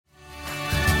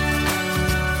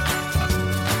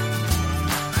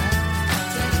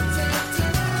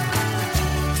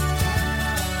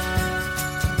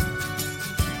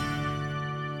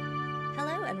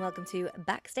to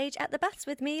Backstage at the Baths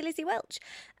with me, Lizzie Welch.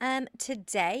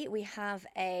 Today we have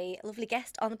a lovely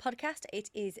guest on the podcast. It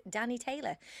is Danny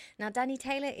Taylor. Now, Danny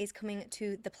Taylor is coming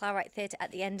to the Plowright Theatre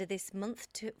at the end of this month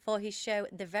for his show,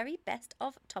 The Very Best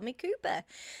of Tommy Cooper.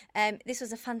 This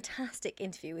was a fantastic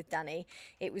interview with Danny.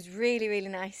 It was really, really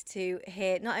nice to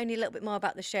hear not only a little bit more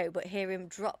about the show, but hear him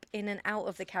drop in and out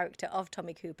of the character of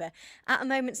Tommy Cooper at a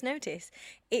moment's notice.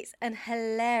 It's an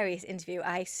hilarious interview.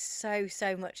 I so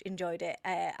much enjoyed it.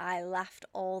 I laughed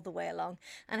all the way along,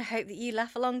 and I hope that you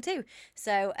laugh along too.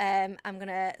 So I'm going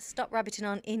to stop rabbiting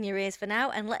on in your ears for now,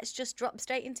 and let's just drop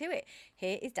straight into it.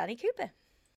 Here is Danny Cooper.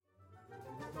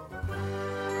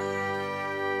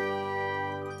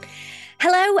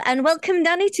 Hello and welcome,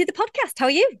 Danny, to the podcast. How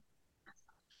are you?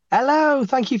 Hello,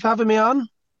 thank you for having me on.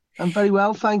 I'm very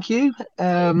well, thank you.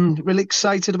 Really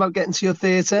excited about getting to your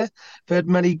theatre. I've heard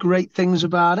many great things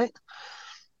about it.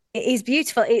 It is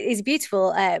beautiful. It is a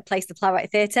beautiful place, the Plowright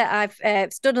Theatre.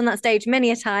 I've stood on that stage many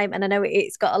a time, and I know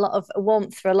it's got a lot of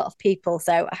warmth for a lot of people.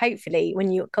 So hopefully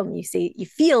when you come, you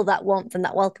feel that warmth and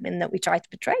that welcoming that we try to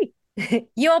portray.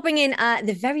 You're bringing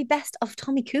the very best of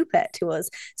Tommy Cooper to us.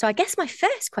 So I guess my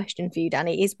first question for you,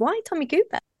 Danny, is why Tommy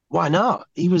Cooper? Why not?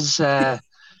 He was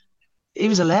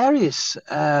hilarious.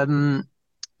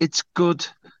 It's good,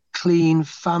 clean,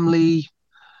 family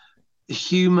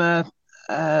humour.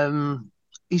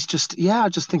 He's just, I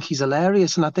just think he's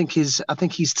hilarious, and I think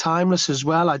he's timeless as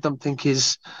well. I don't think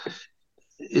his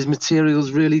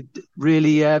material's really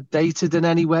dated in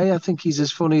any way. I think he's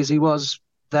as funny as he was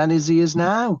then as he is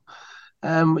now,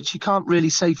 which you can't really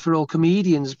say for all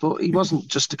comedians. But he wasn't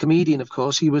just a comedian, of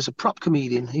course. He was a prop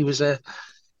comedian. He was a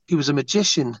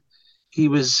magician. He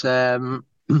was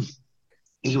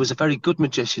he was a very good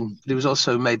magician, but he was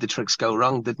also made the tricks go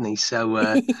wrong, didn't he?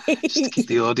 So just to keep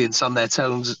the audience on their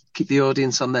toes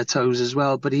as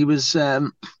well. But he was,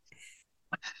 for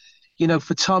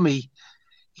Tommy,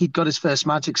 he'd got his first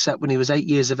magic set when he was 8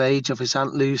 years of age of his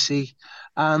Aunt Lucy,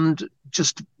 and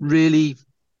just really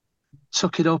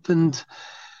took it up. And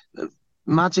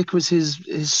magic was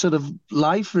his sort of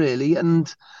life, really.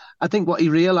 And I think what he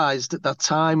realised at that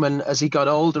time, and as he got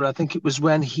older, I think it was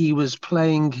when he was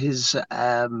playing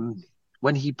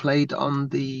when he played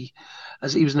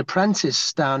as he was an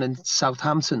apprentice down in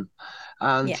Southampton,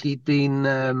 and he'd been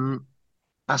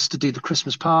asked to do the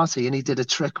Christmas party, and he did a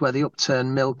trick where the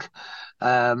upturned milk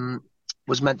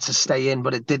was meant to stay in,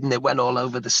 but it didn't. It went all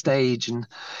over the stage, and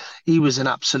he was in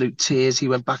absolute tears. He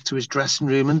went back to his dressing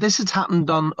room, and this had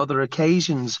happened on other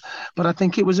occasions, but I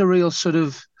think it was a real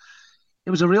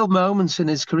moment in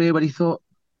his career where he thought,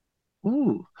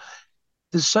 "Ooh,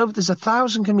 there's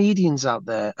 1,000 comedians out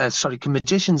there,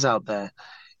 magicians out there."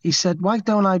 He said, "Why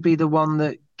don't I be the one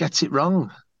that gets it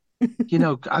wrong?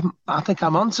 I think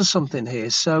I'm onto something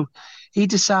here." So he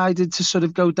decided to sort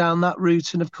of go down that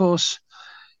route, and of course,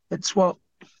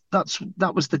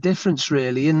 that was the difference,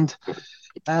 really. And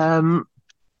there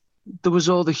was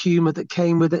all the humour that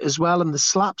came with it as well, and the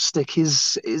slapstick,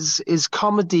 his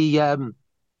comedy.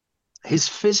 His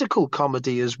physical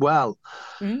comedy as well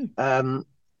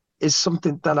is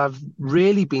something that I've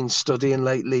really been studying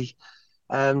lately.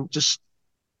 Just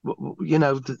all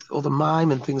the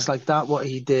mime and things like that. What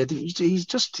he did, he's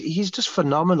just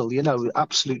phenomenal.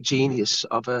 Absolute genius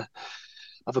of a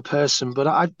person. But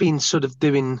I've been sort of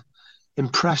doing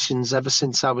impressions ever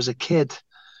since I was a kid.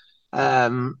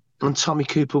 And Tommy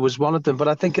Cooper was one of them. But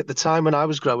I think at the time when I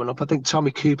was growing up, I think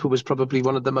Tommy Cooper was probably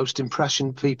one of the most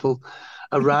impression people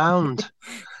around.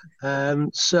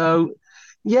 So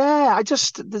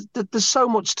there's so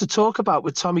much to talk about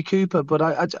with Tommy Cooper, but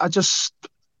I just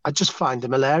find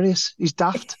him hilarious. He's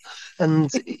daft, and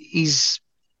he's,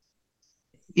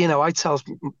 I tell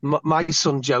my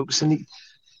son jokes, and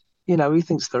he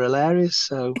thinks they're hilarious.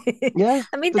 So yeah.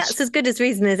 I mean, that's as good as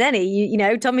reason as any.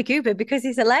 Tommy Cooper, because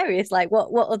he's hilarious. Like,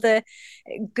 what other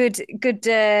good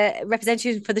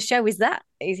representation for the show is that?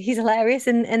 He's hilarious,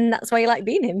 and that's why you like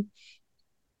being him.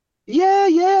 Yeah.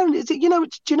 Do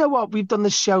you know what? We've done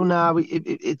this show now.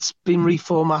 It's been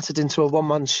reformatted into a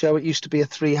one-man show. It used to be a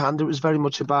three-hander. It was very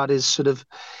much about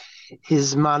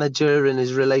his manager and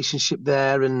his relationship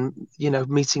there, and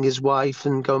meeting his wife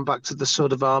and going back to the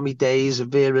sort of army days of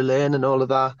Vera Lynn and all of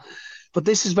that. But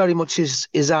this is very much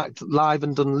his act live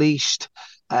and unleashed,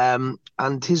 and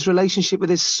his relationship with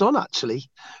his son, actually,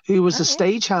 who was a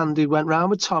stagehand who went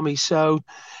round with Tommy. So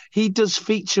he does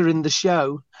feature in the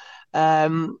show,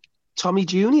 Tommy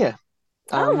Jr.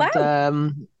 Oh,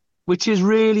 wow. Which is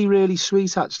really, really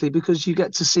sweet, actually, because you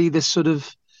get to see this sort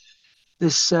of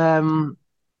the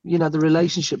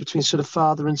relationship between sort of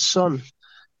father and son,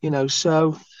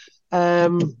 So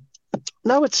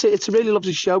No, it's a really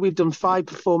lovely show. We've done 5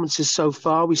 performances so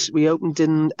far. We opened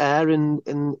in Ayr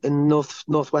in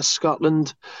northwest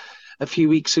Scotland a few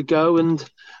weeks ago, and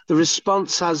the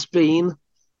response has been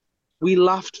we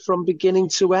laughed from beginning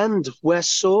to end. We're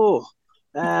sore.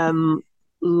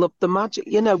 Love the magic.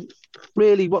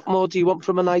 Really, what more do you want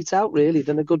from a night out, really,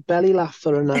 than a good belly laugh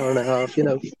for an hour and a half?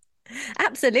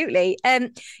 Absolutely.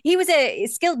 He was a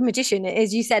skilled magician,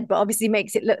 as you said, but obviously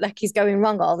makes it look like he's going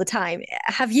wrong all the time.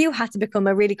 Have you had to become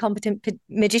a really competent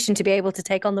magician to be able to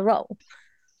take on the role?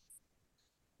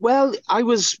 Well,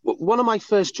 one of my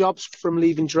first jobs from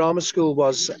leaving drama school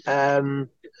was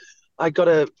I got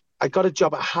a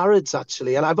job at Harrods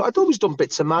actually, and I'd always done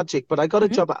bits of magic, but I got a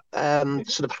Hmm. job at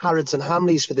sort of Harrods and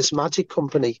Hamleys for this magic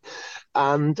company,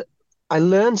 and I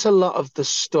learned a lot of the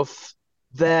stuff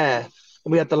there.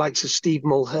 We had the likes of Steve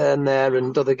Mulhern there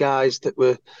and other guys that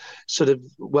were sort of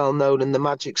well known in the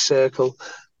magic circle.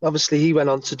 Obviously, he went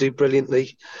on to do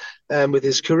brilliantly with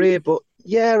his career, but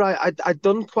yeah, I'd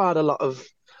done quite a lot of.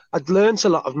 I'd learned a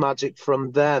lot of magic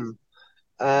from them.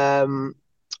 Um,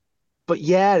 but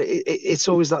yeah, it's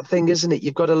always that thing, isn't it?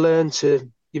 You've got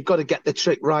to get the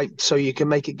trick right so you can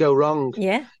make it go wrong.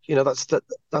 Yeah. That's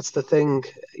the thing.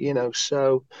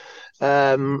 So,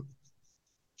 um,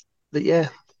 but yeah,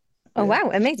 Oh, yeah,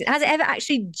 wow. Amazing. Has it ever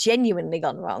actually genuinely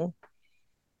gone wrong?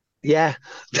 yeah.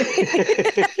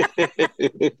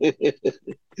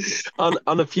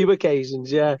 On a few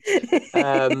occasions, yeah.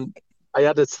 Um, I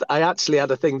actually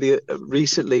had a thing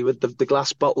recently with the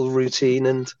glass bottle routine,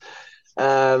 and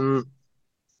um,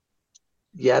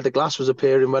 yeah, the glass was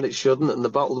appearing when it shouldn't, and the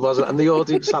bottle wasn't, and the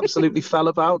audience absolutely fell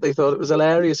about. They thought it was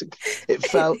hilarious. It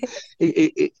felt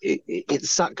it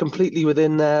sat completely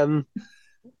within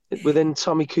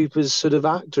Tommy Cooper's sort of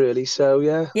act, really. So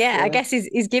yeah, Yeah, I yeah. guess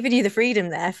he's given you the freedom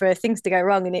there for things to go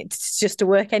wrong and it's just to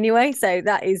work anyway. So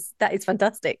that is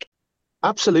fantastic.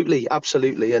 Absolutely,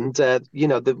 absolutely, and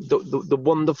the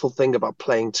wonderful thing about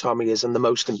playing Tommy is, and the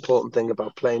most important thing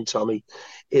about playing Tommy,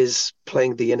 is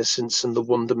playing the innocence and the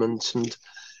wonderment, and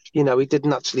he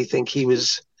didn't actually think he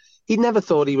never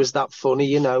thought he was that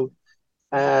funny,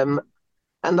 um,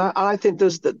 and I think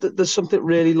there's something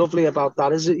really lovely about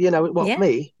that. Is it, Yeah.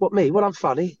 what I'm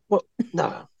funny, what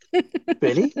no,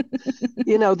 really,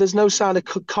 there's no sign of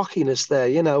cockiness there,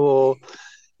 or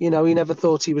he never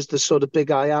thought he was the sort of big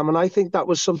I am. And I think that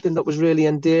was something that was really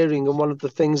endearing and one of the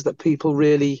things that people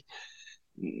really,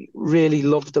 really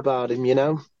loved about him.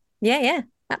 Yeah, yeah,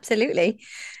 absolutely.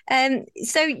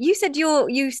 So you said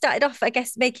you started off, I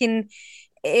guess, making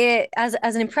it as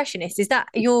an impressionist. Is that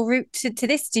your route to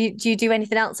this? Do you do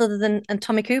anything else other than and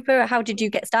Tommy Cooper? How did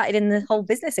you get started in the whole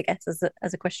business, I guess,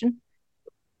 as a question?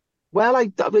 Well,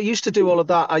 I used to do all of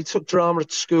that. I took drama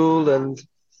at school and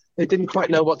they didn't quite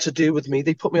know what to do with me.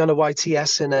 They put me on a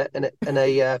YTS in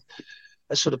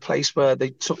a sort of place where they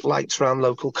took lights around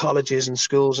local colleges and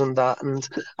schools and that. And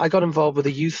I got involved with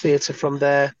a youth theatre from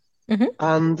there. Hmm.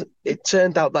 And it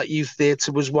turned out that youth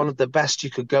theatre was one of the best you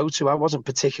could go to. I wasn't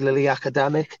particularly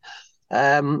academic.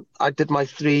 I did my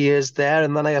 3 years there,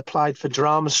 and then I applied for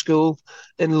drama school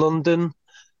in London.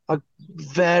 I'm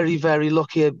very, very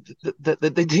lucky that they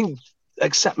didn't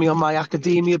accept me on my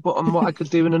academia, but on what I could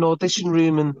do in an audition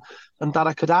room and that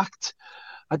I could act.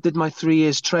 I did my 3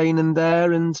 years training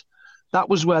there, and that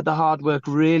was where the hard work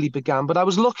really began. But I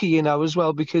was lucky, as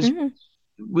well, because Hmm.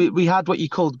 we had what you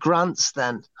called grants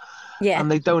then, Yeah, and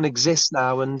they don't exist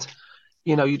now. And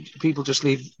people just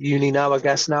leave uni now, I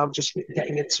guess, now just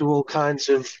getting into all kinds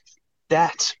of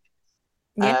debt.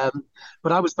 yeah, Um,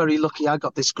 but I was very lucky. I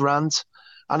got this grant,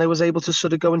 and I was able to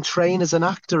sort of go and train as an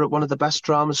actor at one of the best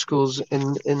drama schools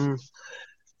in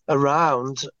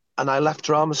around. And I left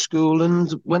drama school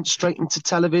and went straight into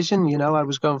television. I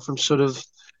was going from sort of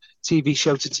TV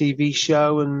show to TV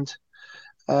show, and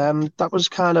that was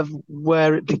kind of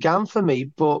where it began for me.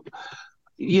 But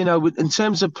in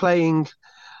terms of playing,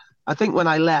 I think when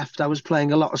I left, I was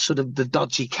playing a lot of sort of the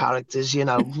dodgy characters.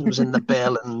 Who was in the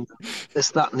bill and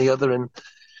this, that, and the other,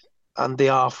 and the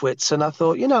half wits. And I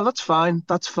thought, that's fine.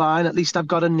 That's fine. At least I've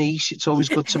got a niche. It's always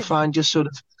good to find your sort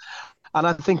of. And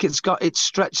I think it's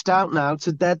stretched out now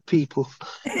to dead people,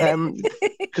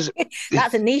 because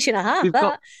that's a niche and a half. we've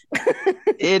got That.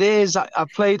 it is.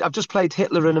 I've just played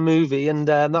Hitler in a movie, and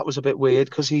that was a bit weird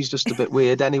because he's just a bit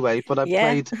weird anyway. But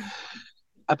Yeah,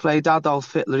 I played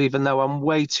Adolf Hitler, even though I'm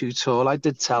way too tall. I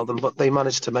did tell them, but they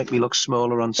managed to make me look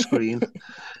smaller on screen.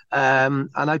 And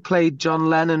I played John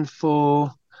Lennon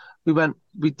for.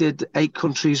 We did 8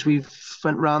 countries. We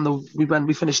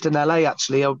finished in LA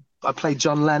actually. I played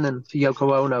John Lennon for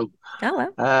Yoko Ono. oh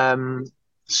well.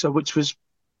 So which was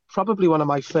probably one of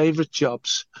my favorite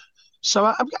jobs. So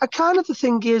I kind of the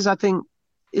thing is, I think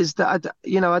is that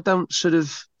I don't sort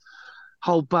of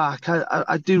hold back.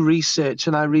 I do research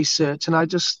and I research and I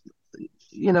just,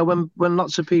 when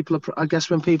lots of people are, I guess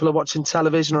when people are watching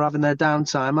television or having their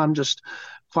downtime, I'm just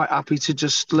quite happy to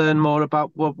just learn more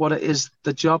about what it is,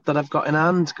 the job that I've got in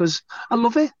hand, because I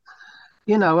love it.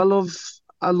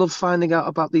 I love finding out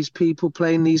about these people,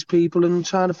 playing these people, and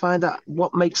trying to find out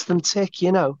what makes them tick.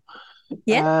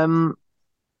 Yeah, Um,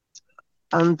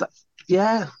 and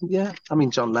yeah. I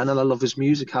mean, John Lennon, I love his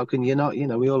music. How can you not?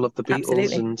 We all love the Beatles,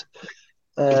 absolutely.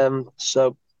 and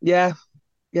so yeah,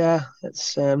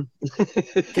 it's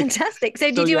Fantastic. So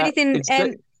so did you do yeah, anything it's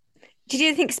good. did you do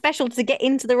anything special to get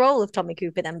into the role of Tommy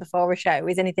Cooper then before a show?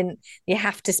 Is anything you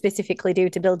have to specifically do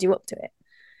to build you up to it?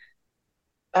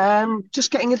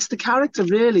 Just getting into the character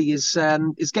really is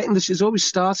getting the. Is always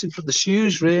starting from the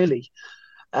shoes really.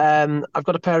 I've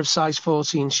got a pair of size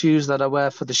 14 shoes that I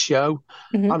wear for the show.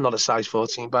 Hmm. I'm not a size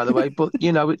 14, by the way, but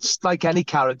it's like any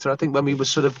character. I think when you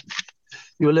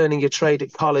were learning your trade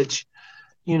at college,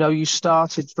 you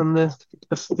started from the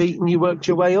feet and you worked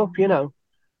your way up.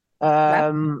 Wow.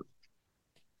 Um,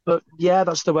 but yeah,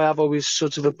 that's the way I've always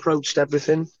sort of approached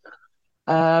everything.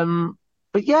 Um,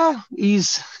 but yeah, he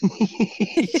was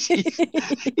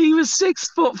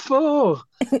 6'4".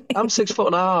 I'm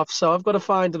 6'1.5", so I've got to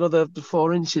find another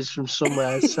 4 inches from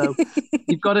somewhere. So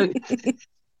you've got to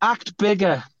act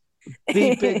bigger,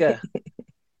 be bigger.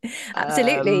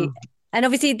 Absolutely. Um, And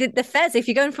obviously the fez, if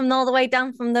you're going from all the way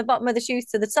down from the bottom of the shoes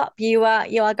to the top, you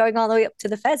are going all the way up to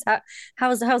the fez.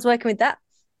 How's working with that?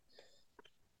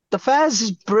 the Fez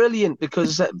is brilliant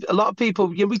because a lot of people,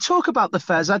 we talk about the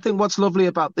Fez. I think what's lovely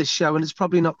about this show, and it's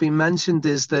probably not been mentioned,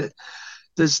 is that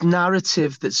there's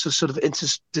narrative that's sort of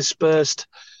interspersed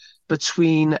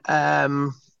between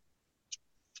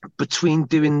between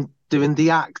doing the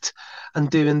act and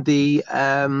doing the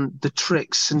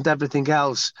tricks and everything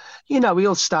else.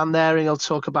 He'll stand there and he'll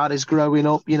talk about his growing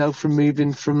up, from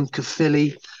moving from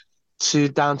Caerphilly to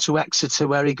down to Exeter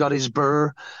where he got his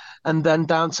burr, and then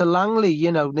down to Langley,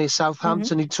 near Hmm.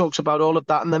 Southampton. He talks about all of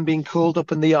that and then being called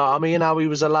up in the army and how he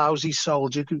was a lousy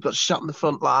soldier who got shot in the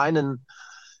front line and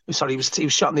sorry, he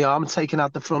was shot in the arm and taken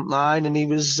out the front line, and he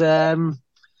was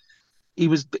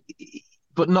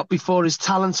but not before his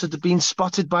talents had been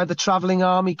spotted by the travelling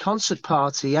army concert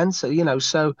party, and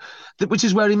so which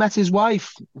is where he met his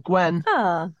wife Gwen,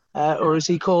 Oh. or as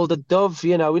he called her, Dove.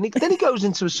 And then he goes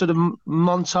into a sort of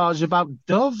montage about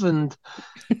Dove, and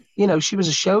she was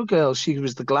a showgirl, she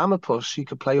was the glamour puss, she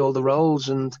could play all the roles,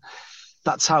 and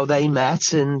that's how they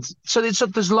met. And so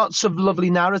there's lots of lovely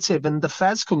narrative, and the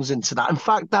Fez comes into that. In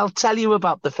fact, I'll tell you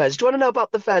about the Fez. Do you want to know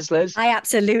about the Fez, Liz? I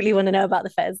absolutely want to know about the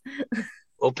fez.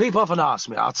 Well, people often ask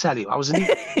me. I'll tell you. I was in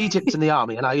Egypt in the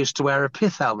army, and I used to wear a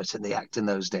pith helmet in the act in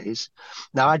those days.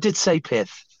 Now, I did say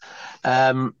pith.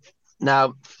 Um,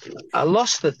 Now, I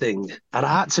lost the thing, and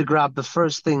I had to grab the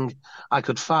first thing I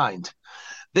could find.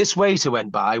 This waiter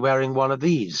went by wearing one of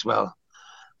these. Well,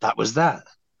 that was that.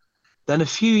 Then a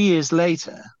few years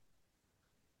later,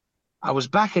 I was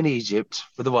back in Egypt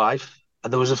with a wife,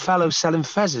 and there was a fellow selling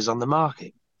fezzes on the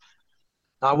market.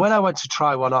 Now, when I went to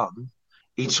try one on,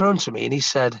 he turned to me and he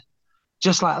said,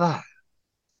 just like that.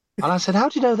 And I said, how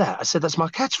do you know that? I said, that's my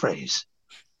catchphrase.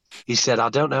 He said, I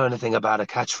don't know anything about a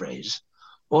catchphrase.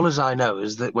 All as I know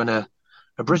is that when a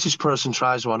British person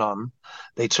tries one on,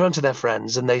 they turn to their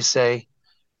friends and they say,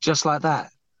 just like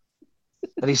that.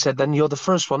 And he said, then you're the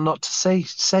first one not to say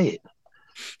it.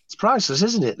 It's priceless,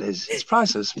 isn't it, Liz? It's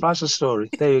priceless. Priceless story.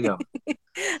 There you go.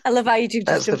 I love how you just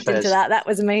That's the jumped into Fez. that. That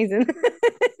was amazing.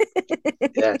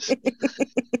 Yes.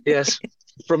 Yes.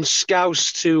 From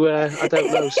Scouse to, I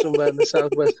don't know, somewhere in the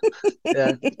southwest.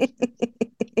 Yeah.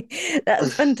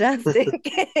 That's fantastic.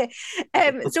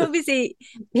 So obviously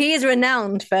he is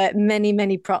renowned for many,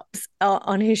 many props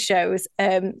on his shows.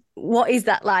 What is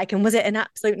that like? And was it an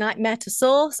absolute nightmare to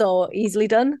source or easily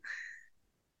done?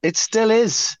 It still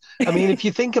is. I mean, if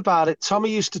you think about it,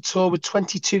 Tommy used to tour with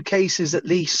 22 cases at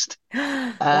least.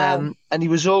 Wow. And he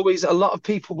was always, a lot of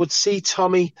people would see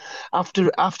Tommy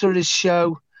after his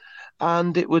show,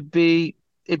 and it'd be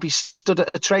stood at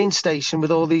a train station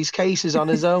with all these cases on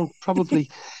his own. Probably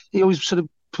he always sort of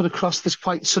put across this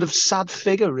quite sort of sad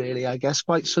figure, really, I guess,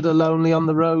 quite sort of lonely on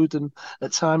the road and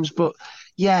at times. But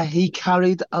yeah, he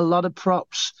carried a lot of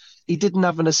props. He didn't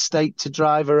have an estate to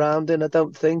drive around in, I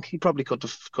don't think. He probably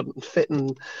couldn't fit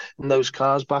in those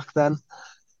cars back then.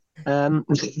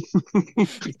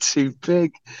 He'd be too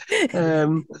big.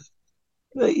 Um,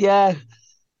 but yeah,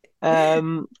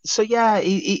 so yeah,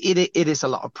 it is a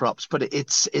lot of props, but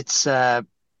it's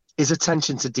his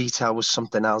attention to detail was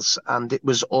something else, and it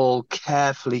was all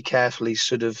carefully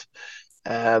sort of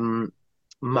um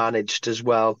managed as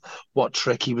well, what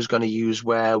trick he was going to use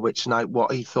where, which night,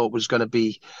 what he thought was going to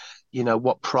be,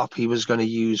 what prop he was going to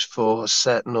use for a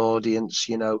certain audience.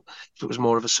 If it was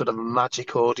more of a sort of a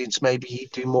magic audience, maybe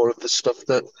he'd do more of the stuff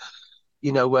that,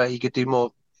 where he could do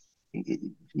more,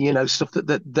 stuff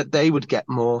that they would get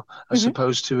more as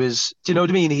opposed to his, do you know what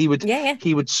I mean? He would, Yeah, yeah.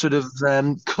 he would sort of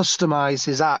customize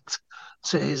his act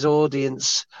to his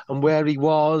audience and where he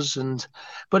was,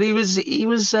 but he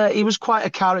was quite a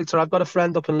character. I've got a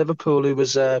friend up in Liverpool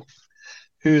who's a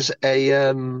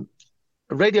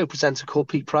radio presenter called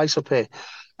Pete Price up here,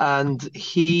 and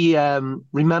he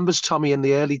remembers Tommy in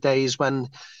the early days when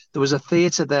there was a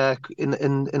theatre there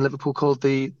in Liverpool called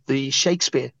the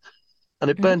Shakespeare,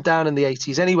 and it burnt down in the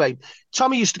 80s. Anyway,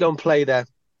 Tommy used to go and play there.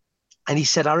 And he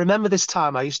said, I remember this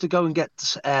time I used to go and get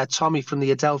Tommy from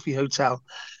the Adelphi Hotel,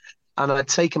 and I'd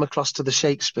take him across to the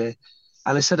Shakespeare.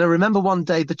 And I said, I remember one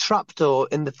day the trapdoor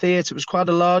in the theatre, it was quite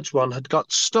a large one, had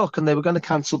got stuck and they were going to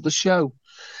cancel the show.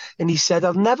 And he said,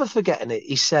 I'll never forget it.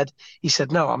 He said,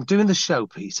 no, I'm doing the show,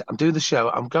 Pete. I'm doing the show.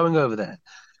 I'm going over there.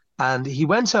 And he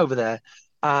went over there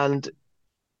and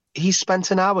he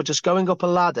spent an hour just going up a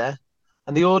ladder,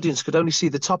 and the audience could only see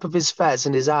the top of his fez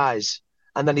and his eyes.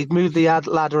 And then he'd move the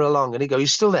ladder along and he'd go, you're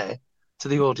still there, to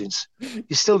the audience. You're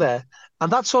still there.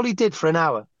 And that's all he did for an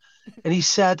hour. And he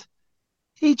said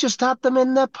he just had them in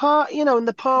in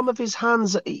the palm of his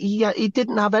hands. He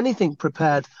didn't have anything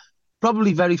prepared.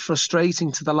 Probably very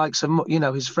frustrating to the likes of,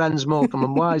 his friends Morecambe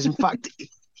and Wise. In fact,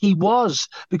 he was,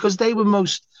 because they were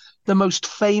the most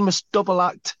famous double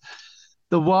act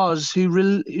there was, who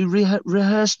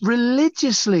rehearsed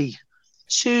religiously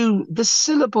to the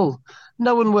syllable.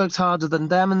 No one worked harder than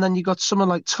them. And then you got someone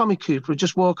like Tommy Cooper who'd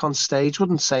just walk on stage,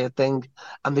 wouldn't say a thing,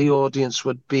 and the audience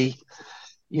would be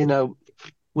in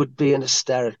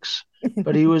hysterics.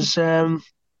 But he was,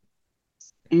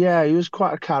 he was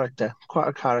quite a character.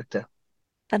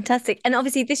 Fantastic. And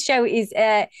obviously this show is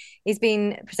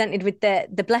being presented with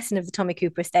the blessing of the Tommy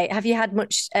Cooper estate. Have you had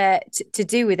much to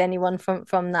do with anyone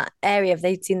from that area? Have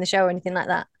they seen the show or anything like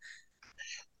that?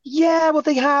 Yeah, well,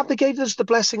 they have. They gave us the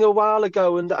blessing a while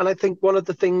ago, and I think one of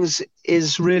the things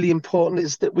is really important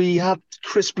is that we had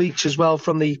Chris Bleach as well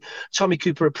from the Tommy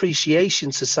Cooper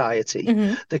Appreciation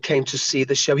Society that came to see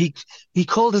the show. He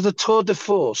called it a tour de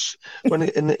force when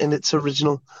in its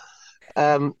original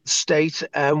state.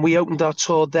 We opened our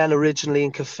tour then originally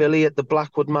in Caerphilly at the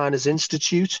Blackwood Miners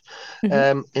Institute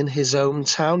in his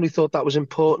hometown. We thought that was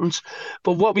important.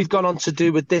 But what we've gone on to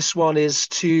do with this one is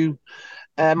to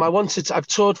I've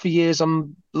toured for years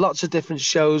on lots of different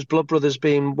shows, Blood Brothers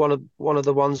being one of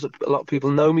the ones that a lot of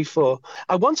people know me for.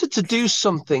 I wanted to do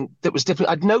something that was different.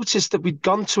 I'd noticed that we'd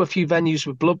gone to a few venues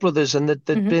with Blood Brothers and that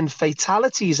there'd been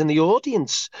fatalities in the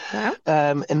audience in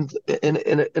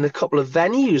a couple of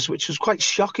venues, which was quite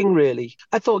shocking, really.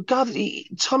 I thought, God,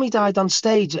 Tommy died on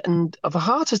stage and of a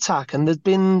heart attack, and there'd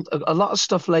been a lot of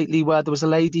stuff lately where there was a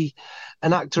lady,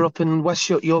 an actor up in West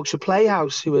Yorkshire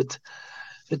Playhouse who had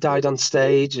died on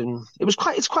stage, and it's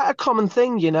quite a common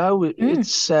thing,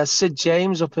 It's Sid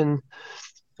James up in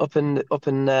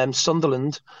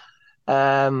Sunderland.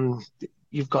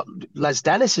 You've got Les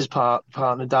Dennis's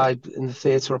partner died in the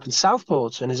theatre up in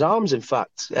Southport, in his arms, in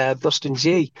fact, Dustin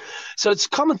G. So it's a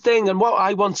common thing, and what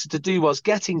I wanted to do was,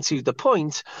 getting to the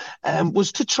point,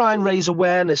 was to try and raise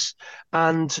awareness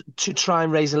and to try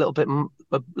and raise a little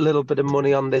bit of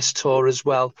money on this tour as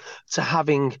well, to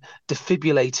having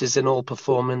defibrillators in all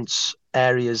performance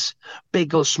areas,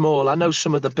 big or small. I know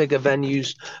some of the bigger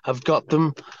venues have got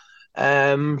them,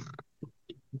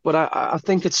 but I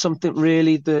think it's something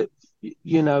really that,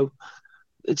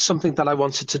 it's something that I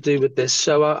wanted to do with this.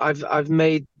 So I've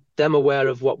made them aware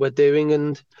of what we're doing,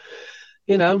 and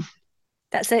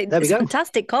It's a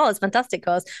fantastic cause.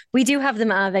 We do have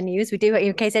them at our venues. We do,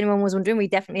 in case anyone was wondering, we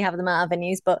definitely have them at our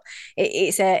venues. But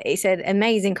it's an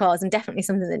amazing cause, and definitely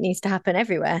something that needs to happen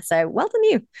everywhere. So well done,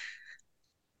 you.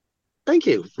 Thank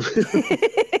you.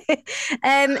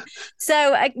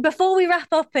 So before we wrap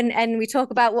up and we talk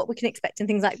about what we can expect and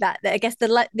things like that, I guess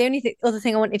the only other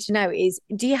thing I wanted to know is,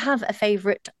 do you have a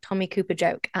favourite Tommy Cooper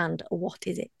joke, and what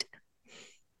is it?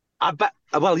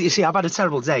 Well, you see, I've had a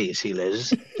terrible day, you see,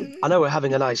 Liz. I know we're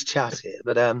having a nice chat here,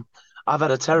 but I've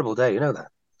had a terrible day, you know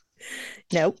that?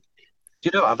 No. Do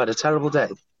you know I've had a terrible day?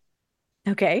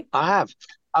 Okay. I have.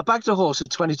 I bagged a horse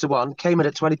at 20 to 1, came in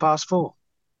at 20 past 4.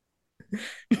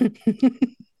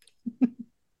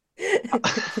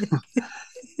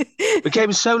 We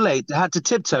came so late, I had to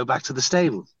tiptoe back to the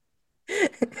stable.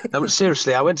 No,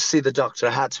 seriously, I went to see the doctor.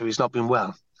 I had to. He's not been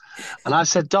well. And I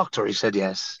said, doctor? He said,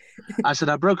 yes. I said,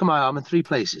 I've broken my arm in 3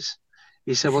 places.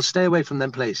 He said, well, stay away from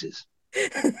them places.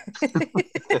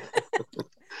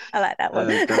 I like that one.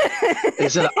 God. He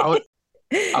said,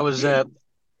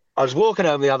 I was walking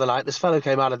home the other night. This fellow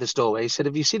came out of this doorway. He said,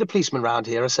 "Have you seen a policeman around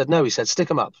here?" I said, "No." He said, "Stick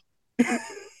him up."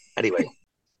 Anyway.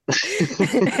 I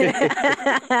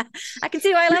can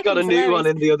see why I We like got him. a new one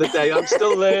in the other day. I'm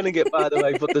still learning it, by the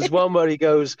way. But there's one where he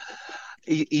goes,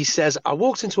 he says, "I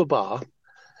walked into a bar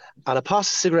and I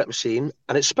passed a cigarette machine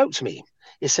and it spoke to me.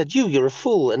 It said, you're a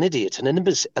fool, an idiot, and an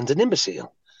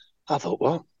imbecile." I thought,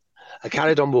 what? I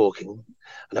carried on walking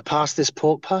and I passed this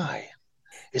pork pie.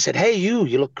 It said, "Hey, you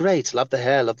look great. Love the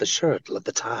hair, love the shirt, love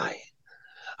the tie."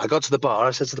 I got to the bar.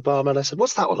 I said to the barman, I said,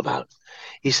 "What's that all about?"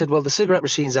 He said, "Well, the cigarette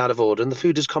machine's out of order and the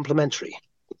food is complimentary."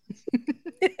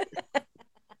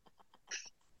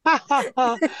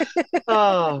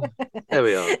 Oh, there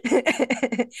we are.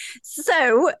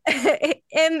 So,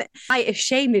 I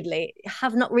ashamedly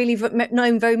have not really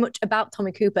known very much about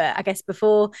Tommy Cooper, I guess,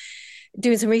 before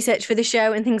doing some research for the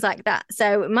show and things like that.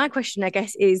 So, my question, I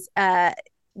guess, is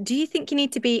do you think you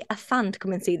need to be a fan to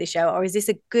come and see the show, or is this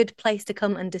a good place to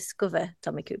come and discover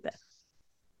Tommy Cooper?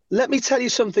 Let me tell you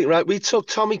something, right? We took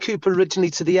Tommy Cooper originally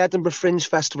to the Edinburgh Fringe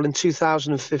Festival in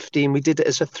 2015. We did it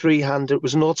as a three-hander. It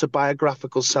was an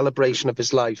autobiographical celebration of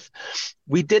his life.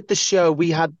 We did the show.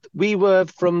 We were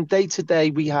from day to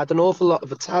day. We had an awful lot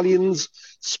of Italians,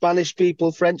 Spanish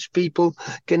people, French people,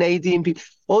 Canadian people,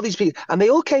 all these people. And they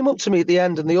all came up to me at the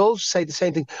end and they all say the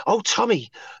same thing. "Oh,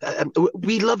 Tommy,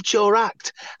 we loved your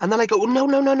act." And then I go, "No,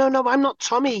 no, no, no, no, I'm not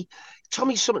Tommy.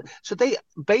 Tommy's someone." So they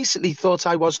basically thought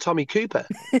I was Tommy Cooper.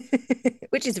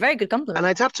 Which is a very good compliment. And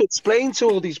I'd have to explain to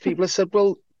all these people. I said,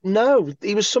 well, no,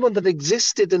 he was someone that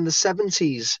existed in the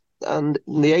 70s and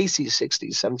in the 80s,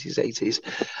 60s, 70s, 80s.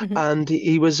 Mhm. And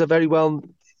he was a very well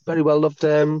loved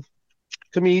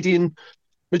comedian,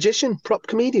 magician, prop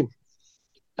comedian.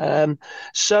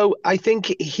 So I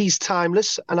think he's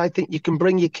timeless, and I think you can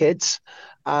bring your kids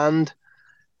and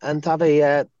have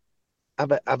a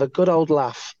good old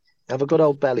laugh. Have a good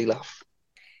old belly laugh.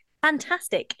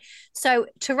 Fantastic. So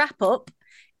to wrap up,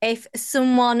 if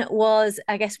someone was,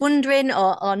 I guess, wondering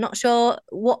or not sure,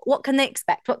 what can they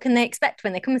expect? What can they expect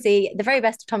when they come and see the very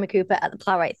best of Tommy Cooper at the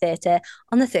Plowright Theatre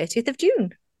on the 30th of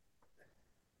June?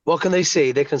 What can they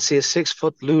see? They can see a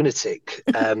 6-foot lunatic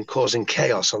causing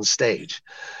chaos on stage.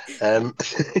 I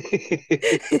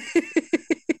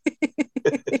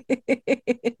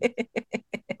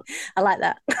like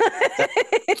that.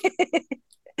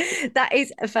 That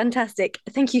is fantastic.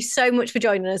 Thank you so much for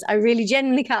joining us. I really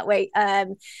genuinely can't wait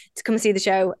to come and see the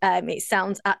show. It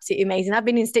sounds absolutely amazing. I've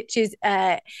been in stitches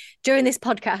during this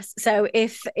podcast. So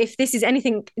if this is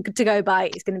anything to go by,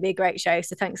 it's going to be a great show.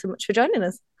 So thanks so much for joining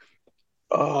us.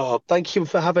 Oh, thank you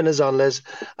for having us on, Liz.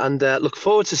 And look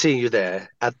forward to seeing you there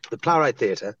at the Plowright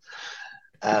Theatre.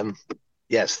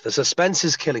 Yes, the suspense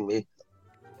is killing me.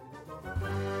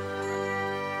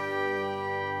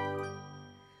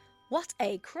 What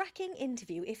a cracking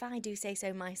interview, if I do say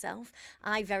so myself.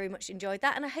 I very much enjoyed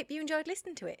that, and I hope you enjoyed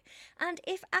listening to it. And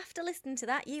if after listening to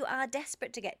that you are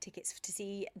desperate to get tickets to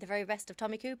see the very best of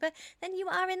Tommy Cooper, then you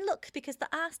are in luck, because there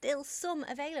are still some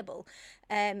available.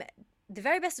 The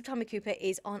very best of Tommy Cooper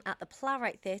is on at the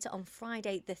Plowright Theatre on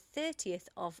Friday the 30th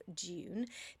of June.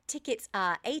 Tickets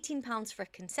are £18 for a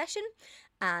concession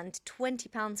and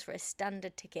 £20 for a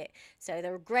standard ticket. So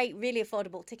they're great, really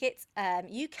affordable tickets.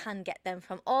 You can get them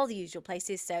from all the usual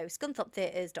places, so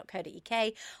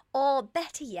scunthorpetheatres.co.uk, or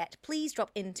better yet, please drop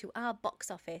into our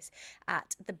box office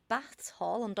at the Baths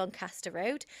Hall on Doncaster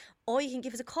Road, or you can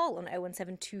give us a call on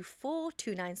 01724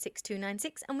 296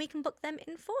 296 and we can book them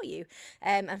in for you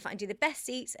and find you the best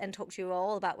seats and talk to you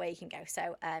all about where you can go.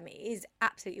 So it is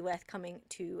absolutely worth coming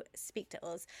to speak to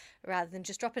us rather than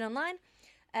just dropping online.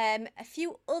 A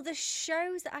few other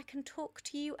shows that I can talk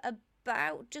to you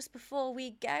about just before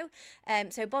we go.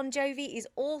 So Bon Jovi is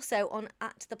also on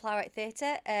at the Plowright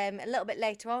Theatre a little bit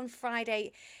later on,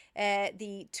 Friday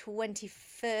the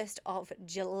 21st of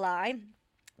July.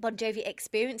 Bon Jovi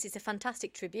Experience is a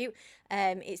fantastic tribute.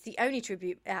 It's the only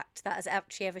tribute act that has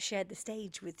actually ever shared the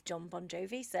stage with John Bon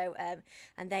Jovi. So,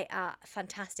 and they are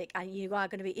fantastic. And you are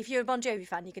going to be, if you're a Bon Jovi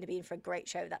fan, you're going to be in for a great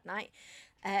show that night.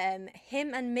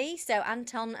 Him and Me, so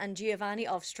Anton and Giovanni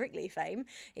of Strictly fame,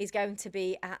 is going to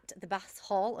be at the Baths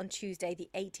Hall on Tuesday the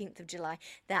 18th of July.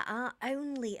 There are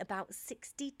only about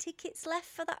 60 tickets left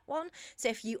for that one, so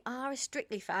if you are a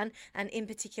Strictly fan, and in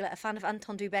particular a fan of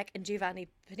Anton Dubek and Giovanni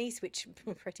Pernice, which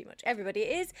pretty much everybody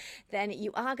is, then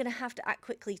you are going to have to act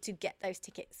quickly to get those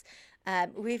tickets.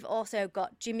 We've also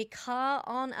got Jimmy Carr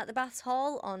on at the Baths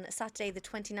Hall on Saturday the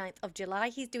 29th of July.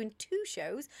 He's doing 2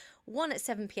 shows, one at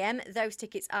 7 p.m. Those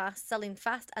tickets are selling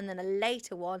fast, and then a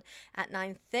later one at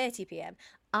 9:30 p.m.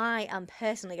 I am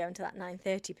personally going to that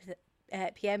 9:30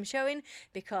 p.m. showing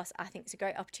because I think it's a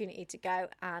great opportunity to go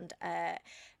and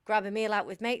grab a meal out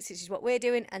with mates, which is what we're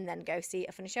doing, and then go see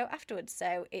a funny show afterwards.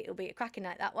 So it'll be a cracking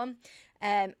night, that one.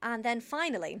 And then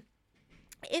finally,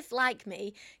 if, like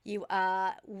me, you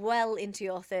are well into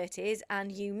your 30s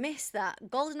and you miss that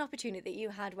golden opportunity that you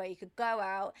had where you could go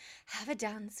out, have a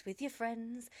dance with your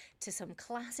friends to some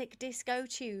classic disco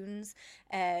tunes,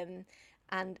 and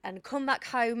come back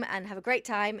home and have a great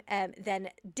time, then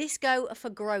Disco for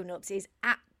Grown-Ups is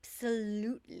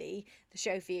absolutely the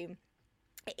show for you.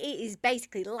 It is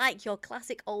basically like your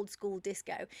classic old school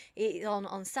disco. It is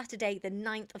on Saturday the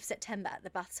 9th of September at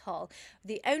the Baths Hall.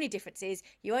 The only difference is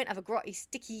you won't have a grotty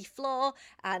sticky floor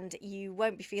and you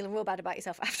won't be feeling real bad about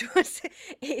yourself afterwards.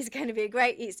 It is going to be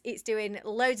great. It's doing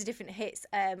loads of different hits,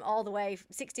 all the way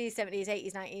 60s, 70s,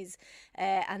 80s, 90s,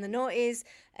 and the noughties.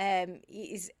 It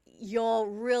is your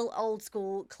real old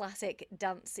school classic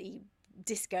dancey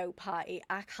disco party.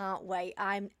 I can't wait.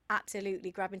 I'm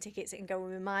absolutely grabbing tickets and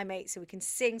going with my mates so we can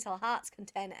sing till heart's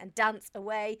content and dance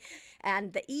away,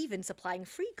 and they're even supplying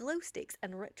free glow sticks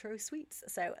and retro sweets,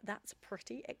 so that's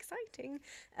pretty exciting.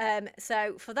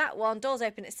 So for that one, doors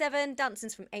open at 7,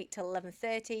 dancing's from 8 till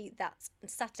 11:30. That's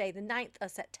Saturday the 9th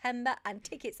of September, and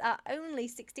tickets are only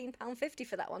 £16.50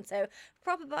 for that one, so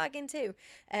proper bargain too.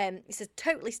 It's a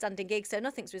totally standing gig, so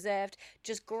nothing's reserved.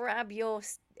 Just grab your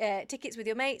tickets with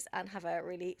your mates and have a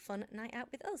really fun night out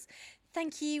with us.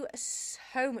 Thank you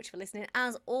so much for listening.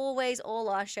 As always, all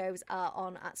our shows are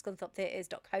on at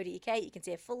scunthorpetheatres.co.uk. You can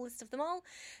see a full list of them all.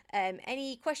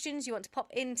 Any questions you want to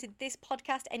pop into this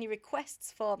podcast, any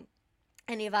requests for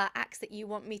any of our acts that you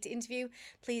want me to interview,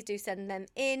 please do send them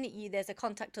in. There's a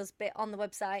contact us bit on the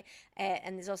website,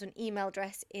 and there's also an email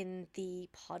address in the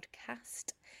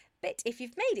podcast. But if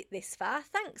you've made it this far,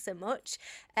 thanks so much.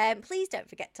 Please don't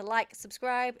forget to like,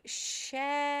 subscribe,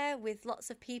 share with lots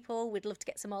of people. We'd love to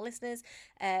get some more listeners.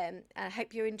 I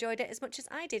hope you enjoyed it as much as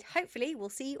I did. Hopefully, we'll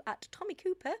see you at Tommy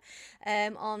Cooper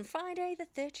on Friday the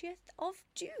 30th of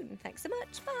June. Thanks so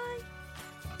much.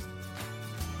 Bye.